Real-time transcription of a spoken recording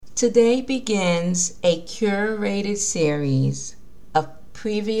Today begins a curated series of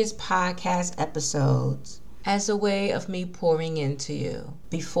previous podcast episodes as a way of me pouring into you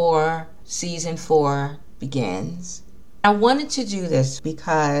before season 4 begins. I wanted to do this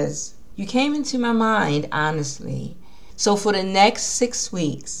because you came into my mind, honestly. So for the next 6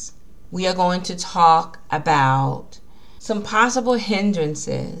 weeks, we are going to talk about some possible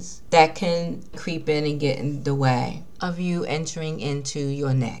hindrances that can creep in and get in the way of you entering into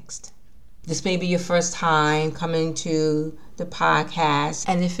your next. This may be your first time coming to the podcast,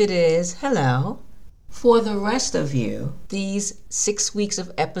 and if it is, hello. For the rest of you, these 6 weeks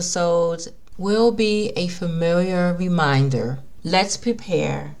of episodes will be a familiar reminder. Let's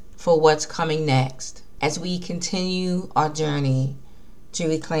prepare for what's coming next as we continue our journey to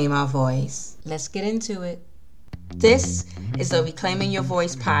reclaim our voice. Let's get into it. This is the Reclaiming Your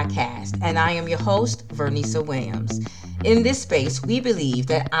Voice podcast, and I am your host, Vernisa Williams. In this space, we believe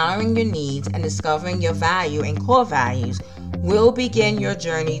that honoring your needs and discovering your value and core values will begin your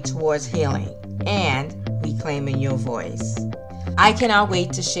journey towards healing and reclaiming your voice. I cannot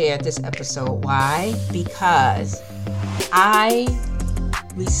wait to share this episode. Why? Because I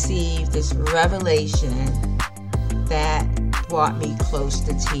received this revelation that brought me close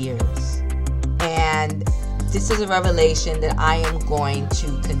to tears. And this is a revelation that I am going to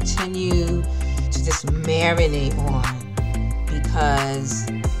continue to just marinate on because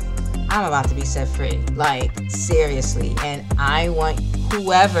I'm about to be set free. Like, seriously. And I want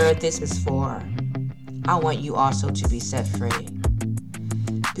whoever this is for, I want you also to be set free.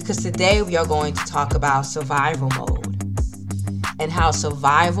 Because today we are going to talk about survival mode and how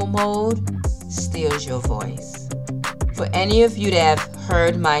survival mode steals your voice. For any of you that have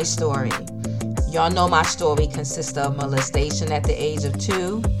heard my story, y'all know my story consists of molestation at the age of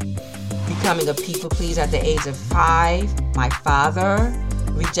 2, becoming a people pleaser at the age of 5, my father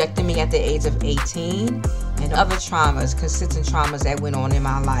rejecting me at the age of 18, and other traumas, consistent traumas that went on in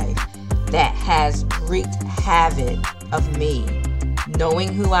my life that has wreaked havoc of me, knowing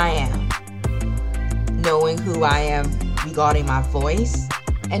who I am regarding my voice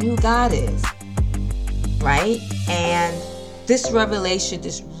and who God is, right? And this revelation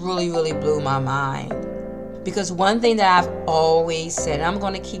just really blew my mind. Because one thing that I've always said, and I'm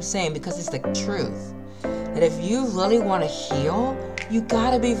going to keep saying because it's the truth, that if you really want to heal, you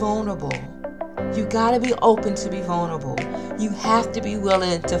got to be vulnerable. You got to be open to be vulnerable. You have to be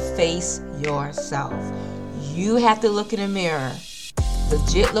willing to face yourself. You have to look in the mirror,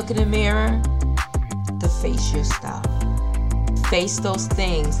 legit look in the mirror, to face your stuff. Face those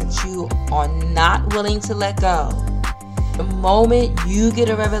things that you are not willing to let go. The moment you get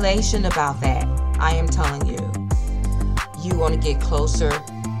a revelation about that, I am telling you, you want to get closer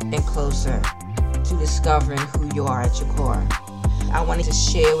and closer to discovering who you are at your core. I wanted to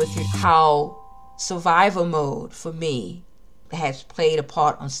share with you how survival mode for me has played a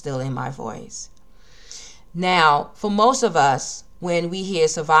part on stilling my voice. Now, for most of us, when we hear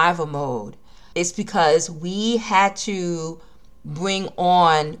survival mode, it's because we had to bring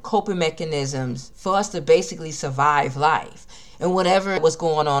on coping mechanisms for us to basically survive life. And whatever was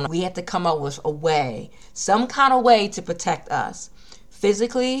going on, we had to come up with a way, some kind of way to protect us.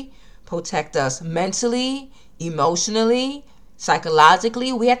 Physically, protect us mentally, emotionally,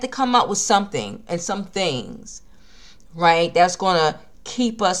 psychologically. We had to come up with something and some things, right? That's going to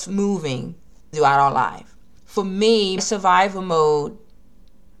keep us moving throughout our life. For me, survival mode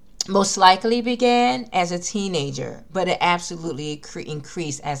most likely began as a teenager, but it absolutely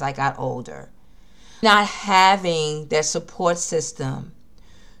increased as I got older. Not having that support system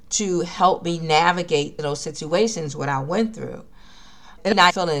to help me navigate those situations, what I went through. And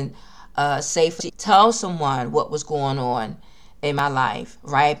not feeling safe to tell someone what was going on in my life,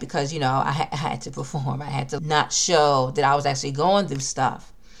 right? Because, I had to perform. I had to not show that I was actually going through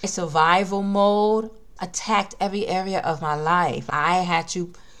stuff. Survival mode attacked every area of my life. I had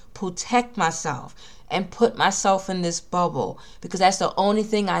to protect myself and put myself in this bubble because that's the only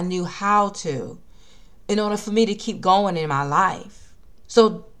thing I knew how to in order for me to keep going in my life.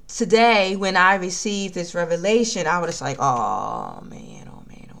 So today, when I received this revelation, I was just like, oh man.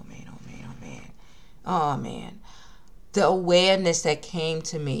 The awareness that came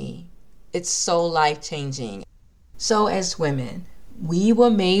to me, it's so life-changing. So as women, we were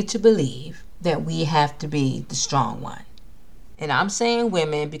made to believe that we have to be the strong one. And I'm saying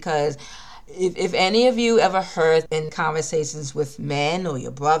women because if any of you ever heard in conversations with men or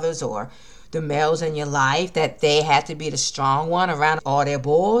your brothers or the males in your life that they have to be the strong one around all their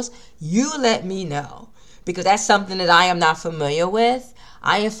bulls, you let me know. Because that's something that I am not familiar with.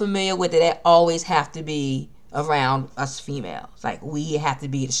 I am familiar with that I always have to be around us females. Like, we have to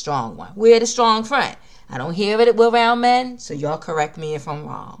be the strong one. We're the strong friend. I don't hear it around men, so y'all correct me if I'm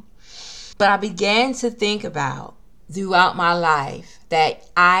wrong. But I began to think about throughout my life that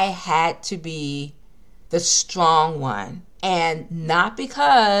I had to be the strong one. And not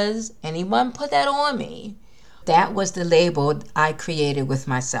because anyone put that on me. That was the label I created with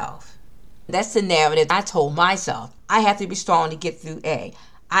myself. That's the narrative I told myself. I had to be strong to get through A.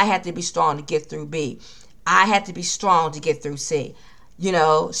 I had to be strong to get through B. I had to be strong to get through C.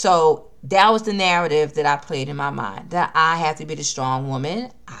 So that was the narrative that I played in my mind. That I have to be the strong woman.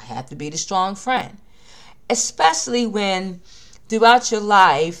 I have to be the strong friend. Especially when throughout your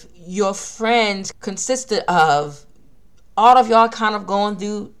life, your friends consisted of all of y'all kind of going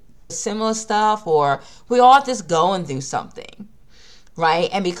through similar stuff, or we all just going through something, right?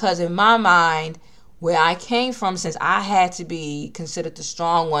 And because in my mind, where I came from, since I had to be considered the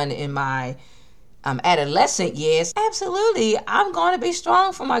strong one in my adolescent years, absolutely, I'm going to be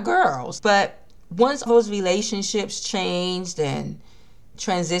strong for my girls. But once those relationships changed and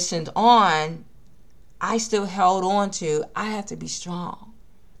transitioned on, I still held on to, I have to be strong.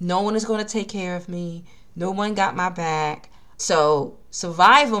 No one is going to take care of me. No one got my back. So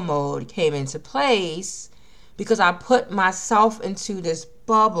survival mode came into place because I put myself into this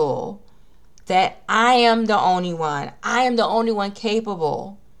bubble that I am the only one. I am the only one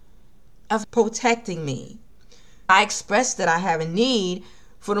capable of protecting me. I expressed that I have a need.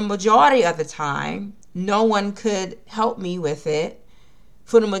 For the majority of the time, no one could help me with it.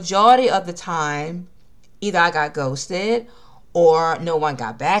 For the majority of the time, either I got ghosted or no one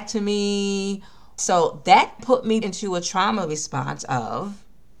got back to me. So that put me into a trauma response of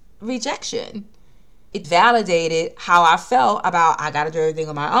rejection. It validated how I felt about I got to do everything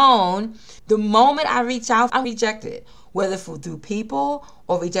on my own. The moment I reach out, I'm rejected, whether through people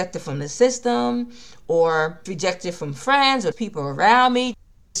or rejected from the system or rejected from friends or people around me.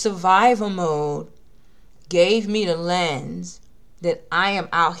 Survival mode gave me the lens that I am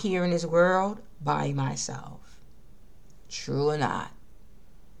out here in this world by myself. True or not.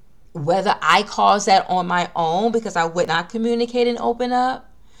 Whether I caused that on my own because I would not communicate and open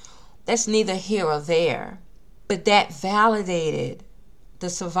up, that's neither here or there. But that validated the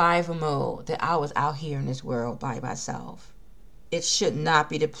survival mode that I was out here in this world by myself. It should not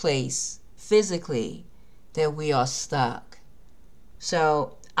be the place physically that we are stuck.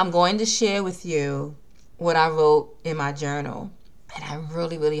 So I'm going to share with you what I wrote in my journal. And I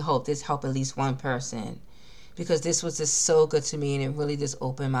really, really hope this helped at least one person, because this was just so good to me, and it really just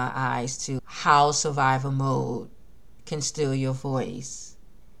opened my eyes to how survival mode can steal your voice,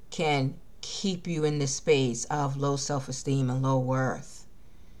 can keep you in this space of low self-esteem and low worth.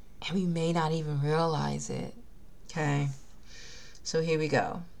 And we may not even realize it. Okay? So here we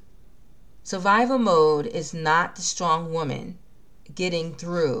go. Survival mode is not the strong woman getting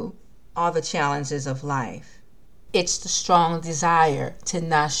through all the challenges of life. It's the strong desire to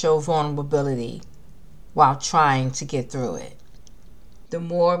not show vulnerability while trying to get through it. The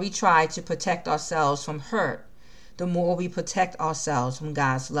more we try to protect ourselves from hurt, the more we protect ourselves from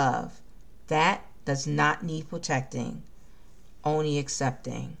God's love. That does not need protecting, only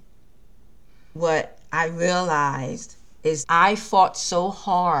accepting. What I realized is I fought so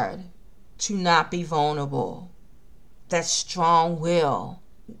hard to not be vulnerable. That strong will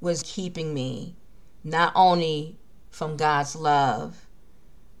was keeping me not only from God's love,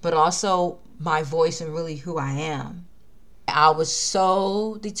 but also my voice and really who I am. I was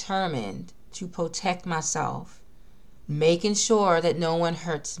so determined to protect myself, making sure that no one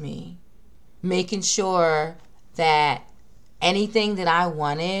hurts me, making sure that anything that I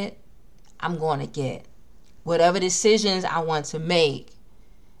wanted, I'm going to get. Whatever decisions I want to make,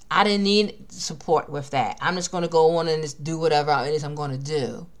 I didn't need support with that. I'm just going to go on and just do whatever it is I'm going to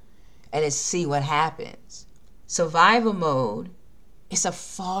do and just see what happens. Survival mode, it's a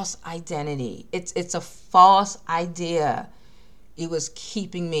false identity. It's a false idea. It was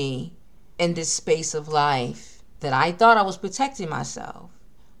keeping me in this space of life that I thought I was protecting myself.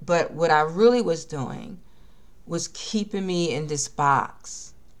 But what I really was doing was keeping me in this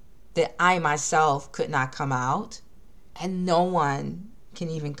box that I myself could not come out, and no one can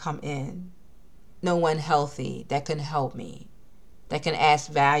even come in. No one healthy that can help me, that can add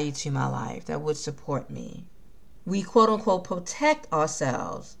value to my life, that would support me. We quote unquote protect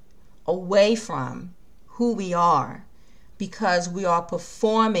ourselves away from who we are because we are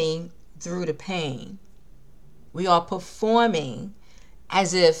performing through the pain. We are performing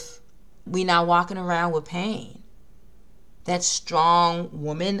as if we're not walking around with pain. That strong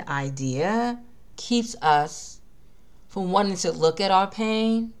woman idea keeps us from wanting to look at our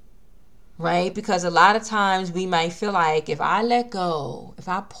pain, right? Because a lot of times we might feel like if I let go, if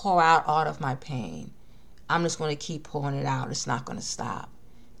I pour out all of my pain, I'm just going to keep pouring it out. It's not going to stop.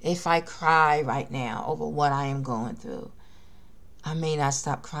 If I cry right now over what I am going through, I may not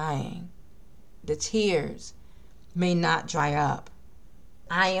stop crying. The tears may not dry up.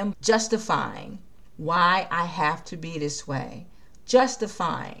 I am justifying why I have to be this way.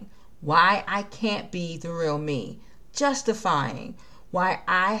 Justifying why I can't be the real me. Justifying why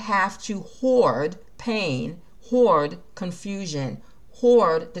I have to hoard pain, hoard confusion,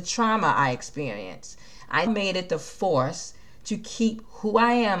 hoard the trauma I experience. I made it the force to keep who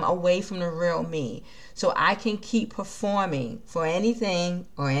I am away from the real me so I can keep performing for anything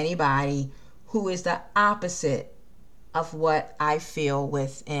or anybody who is the opposite of what I feel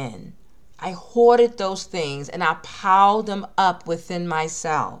within. I hoarded those things and I piled them up within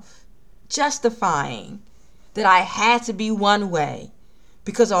myself, justifying that I had to be one way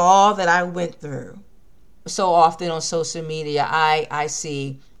because of all that I went through. So often on social media, I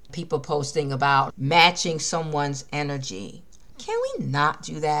see people posting about matching someone's energy. Can we not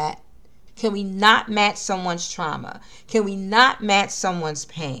do that? Can we not match someone's trauma? Can we not match someone's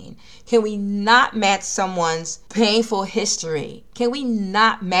pain? Can we not match someone's painful history? Can we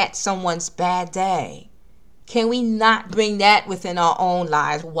not match someone's bad day? Can we not bring that within our own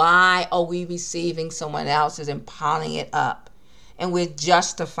lives? Why are we receiving someone else's and piling it up? And we're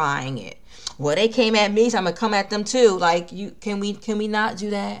justifying it. Well, they came at me, so I'm going to come at them too. Like, can we not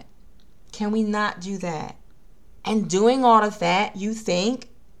do that? Can we not do that? And doing all of that, you think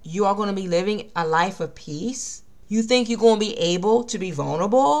you are going to be living a life of peace? You think you're going to be able to be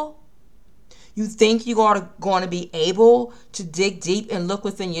vulnerable? You think you are going to be able to dig deep and look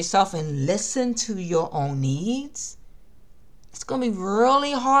within yourself and listen to your own needs? It's going to be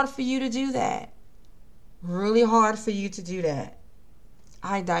really hard for you to do that. Really hard for you to do that.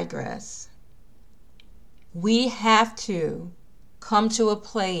 I digress. We have to come to a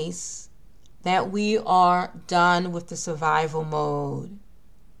place that we are done with the survival mode.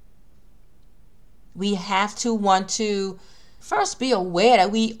 We have to want to first be aware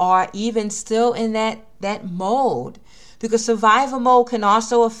that we are even still in that mode, because survival mode can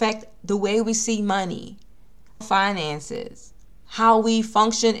also affect the way we see money, finances, how we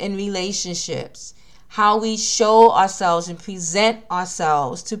function in relationships, how we show ourselves and present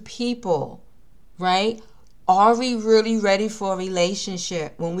ourselves to people, right? Are we really ready for a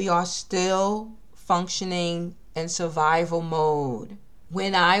relationship when we are still functioning in survival mode?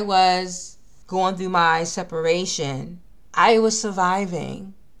 When I was going through my separation, I was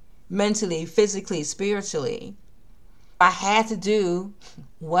surviving mentally, physically, spiritually. I had to do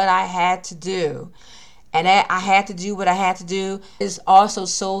what I had to do. And that I had to do what I had to do is also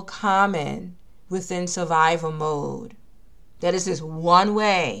so common within survival mode. That is this one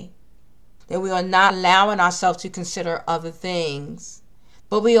way that we are not allowing ourselves to consider other things.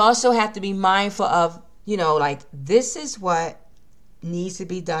 But we also have to be mindful of, like, this is what needs to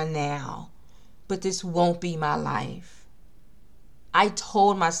be done now, but this won't be my life. I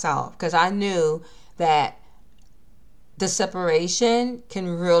told myself, because I knew that the separation can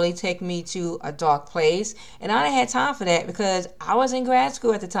really take me to a dark place. And I didn't have time for that because I was in grad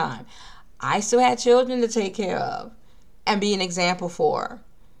school at the time. I still had children to take care of and be an example for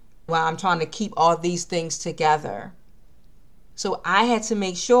while I'm trying to keep all these things together. So I had to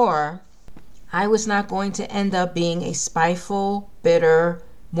make sure I was not going to end up being a spiteful, bitter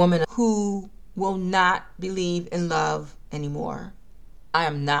woman who will not believe in love anymore. I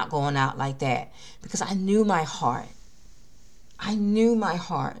am not going out like that because I knew my heart. I knew my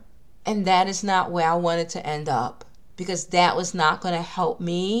heart. And that is not where I wanted to end up, because that was not going to help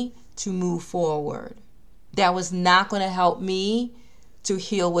me to move forward. That was not going to help me to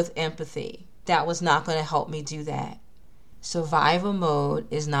heal with empathy. That was not going to help me do that. Survival mode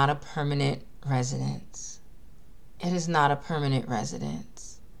is not a permanent residence. It is not a permanent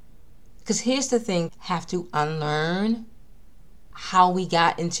residence. Because here's the thing, have to unlearn how we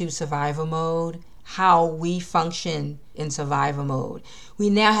got into survival mode, how we function in survival mode. We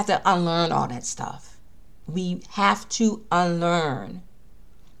now have to unlearn all that stuff. We have to unlearn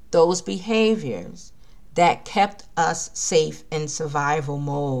those behaviors that kept us safe in survival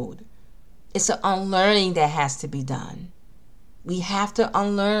mode. It's an unlearning that has to be done. We have to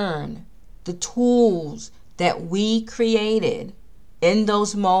unlearn the tools that we created in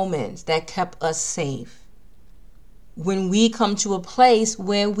those moments that kept us safe. When we come to a place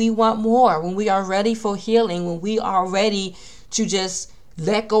where we want more, when we are ready for healing, when we are ready to just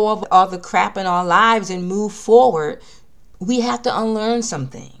let go of all the crap in our lives and move forward, we have to unlearn some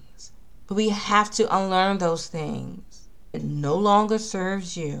things. We have to unlearn those things. It no longer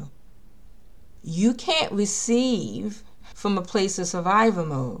serves you. You can't receive from a place of survival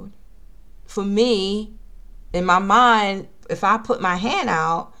mode. For me, in my mind, if I put my hand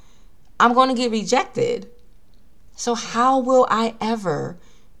out, I'm going to get rejected. So how will I ever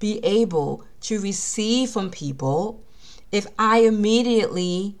be able to receive from people if I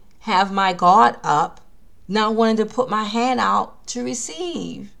immediately have my guard up, not wanting to put my hand out to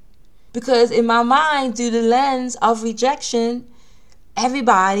receive? Because in my mind, through the lens of rejection,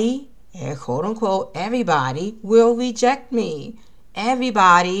 everybody, quote unquote, everybody will reject me.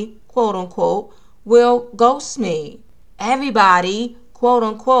 Everybody, quote unquote, will ghost me. Everybody, quote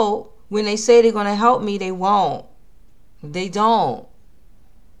unquote, when they say they're going to help me, they won't. They don't.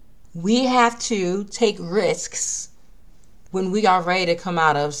 We have to take risks when we are ready to come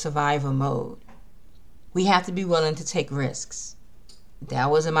out of survival mode. We have to be willing to take risks.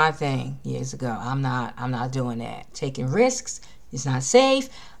 That wasn't my thing years ago. I'm not doing that. Taking risks is not safe.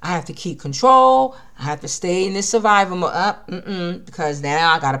 I have to keep control. I have to stay in this survival mode. Because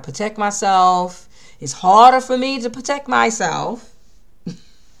now I got to protect myself. It's harder for me to protect myself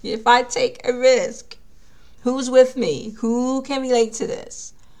if I take a risk. Who's with me? Who can relate to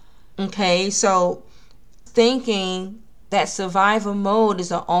this? Okay, so thinking that survival mode is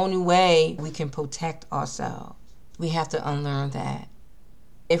the only way we can protect ourselves. We have to unlearn that.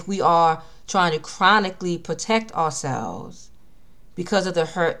 If we are trying to chronically protect ourselves because of the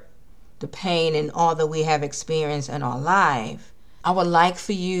hurt, the pain, and all that we have experienced in our life, I would like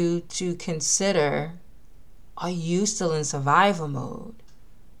for you to consider, are you still in survival mode?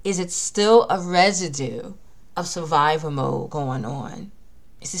 Is it still a residue of survival mode going on?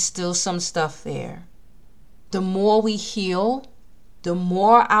 Is there still some stuff there? The more we heal, the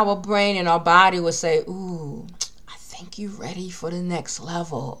more our brain and our body will say, ooh, I think you're ready for the next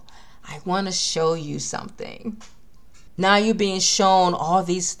level. I want to show you something. Now you're being shown all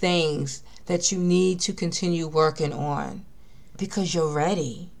these things that you need to continue working on because you're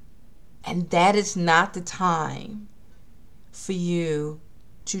ready. And that is not the time for you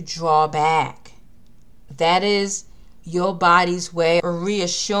to draw back. That is your body's way of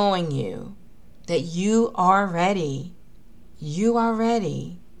reassuring you that you are ready. You are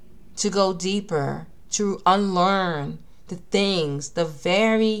ready to go deeper, to unlearn the things, the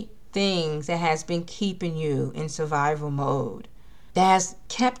very things that has been keeping you in survival mode, that has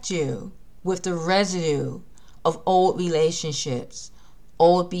kept you with the residue of old relationships,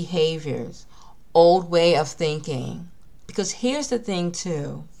 old behaviors, old way of thinking. Because here's the thing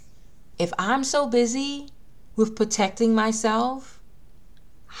too. If I'm so busy with protecting myself,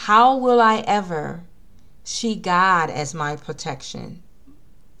 how will I ever see God as my protection?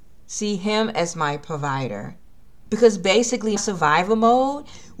 See Him as my provider? Because basically survival mode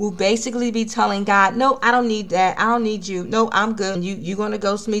will basically be telling God, no, I don't need that. I don't need you. No, I'm good. You're going to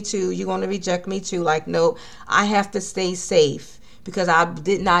ghost me too. You're going to reject me too. Like, no, I have to stay safe because I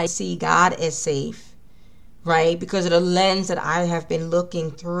did not see God as safe. Right? Because of the lens that I have been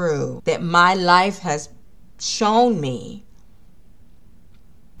looking through, that my life has shown me.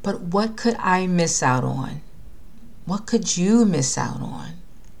 But what could I miss out on? What could you miss out on?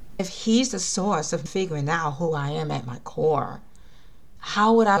 If He's the source of figuring out who I am at my core,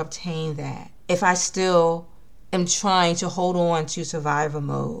 how would I obtain that if I still am trying to hold on to survival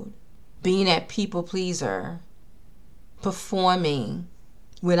mode, being that people pleaser, performing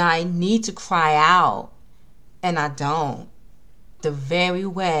when I need to cry out and I don't? The very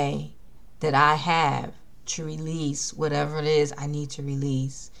way that I have to release whatever it is I need to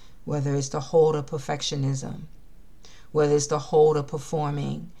release, whether it's the hold of perfectionism, whether it's the hold of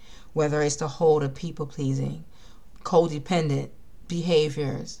performing, whether it's the hold of people-pleasing, codependent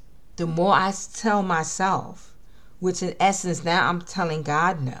behaviors, the more I tell myself, which in essence now I'm telling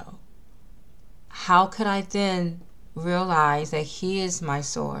God no, how could I then realize that He is my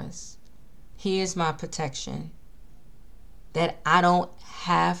source? He is my protection. That I don't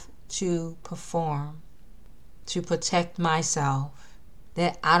have to perform to protect myself.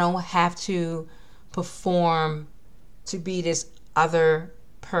 That I don't have to perform to be this other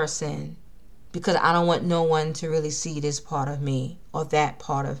person because I don't want no one to really see this part of me or that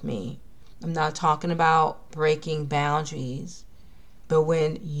part of me. I'm not talking about breaking boundaries, but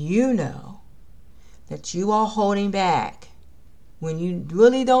when you know that you are holding back when you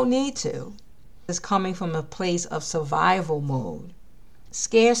really don't need to, it's coming from a place of survival mode,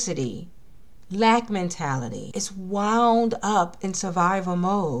 scarcity, lack mentality. It's wound up in survival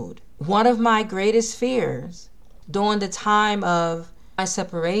mode. One of my greatest fears during the time of my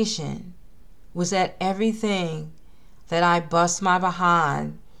separation was that everything that I bust my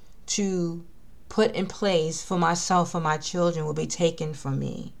behind to put in place for myself and my children will be taken from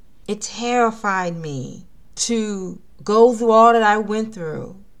me. It terrified me to go through all that I went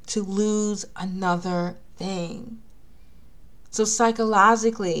through, to lose another thing. So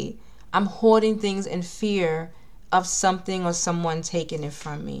psychologically, I'm hoarding things in fear of something or someone taking it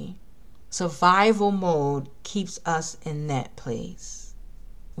from me. Survival mode keeps us in that place.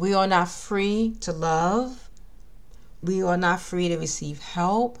 We are not free to love. We are not free to receive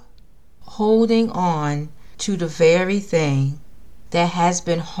help. Holding on to the very thing that has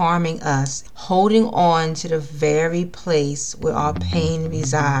been harming us, holding on to the very place where our pain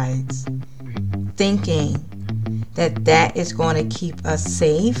resides, thinking that that is going to keep us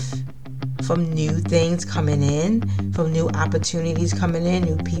safe from new things coming in, from new opportunities coming in,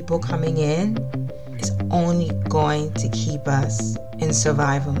 new people coming in, is only going to keep us in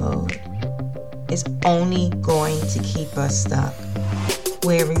survival mode. It's only going to keep us stuck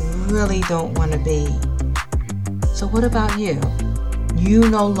where we really don't want to be. So what about you? You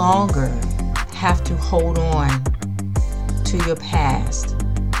no longer have to hold on to your past.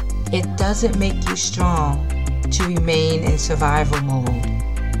 It doesn't make you strong to remain in survival mode.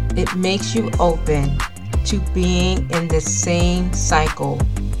 It makes you open to being in the same cycle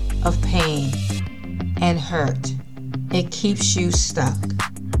of pain and hurt. It keeps you stuck.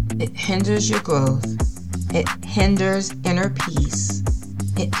 It hinders your growth. It hinders inner peace.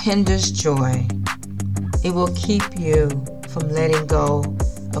 It hinders joy. It will keep you from letting go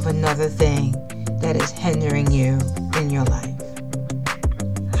of another thing that is hindering you in your life.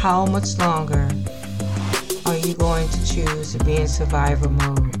 How much longer are you going to choose to be in survival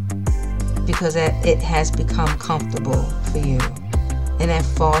mode? Because it has become comfortable for you, and that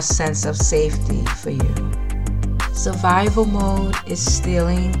false sense of safety for you. Survival mode is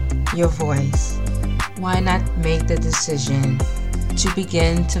stealing your voice. Why not make the decision to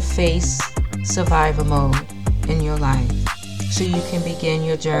begin to face survival mode in your life so you can begin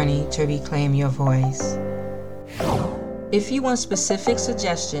your journey to reclaim your voice? If you want specific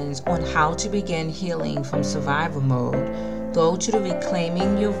suggestions on how to begin healing from survival mode, go to the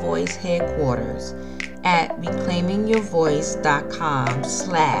Reclaiming Your Voice headquarters at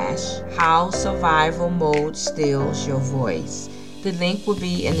reclaimingyourvoice.com/how survival mode steals your voice. The link will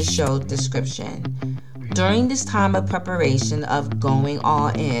be in the show description. During this time of preparation of going all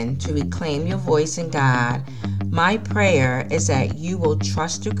in to reclaim your voice in God, my prayer is that you will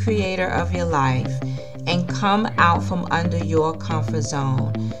trust the Creator of your life and come out from under your comfort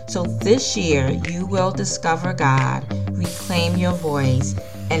zone. So this year you will discover God, reclaim your voice,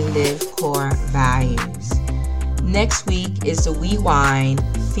 and live core values. Next week is the Rewind,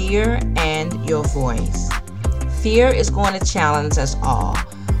 Fear and Your Voice. Fear is going to challenge us all,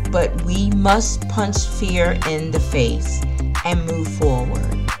 but we must punch fear in the face and move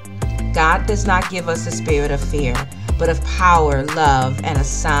forward. God does not give us a spirit of fear, but of power, love, and a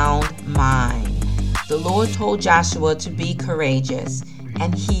sound mind. The Lord told Joshua to be courageous,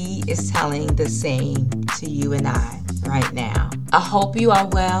 and He is telling the same to you and I right now. I hope you are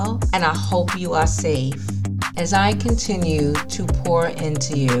well, and I hope you are safe as I continue to pour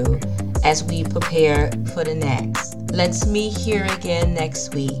into you as we prepare for the next. Let's meet here again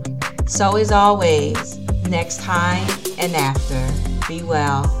next week. So as always, next time and after, be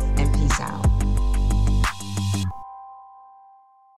well.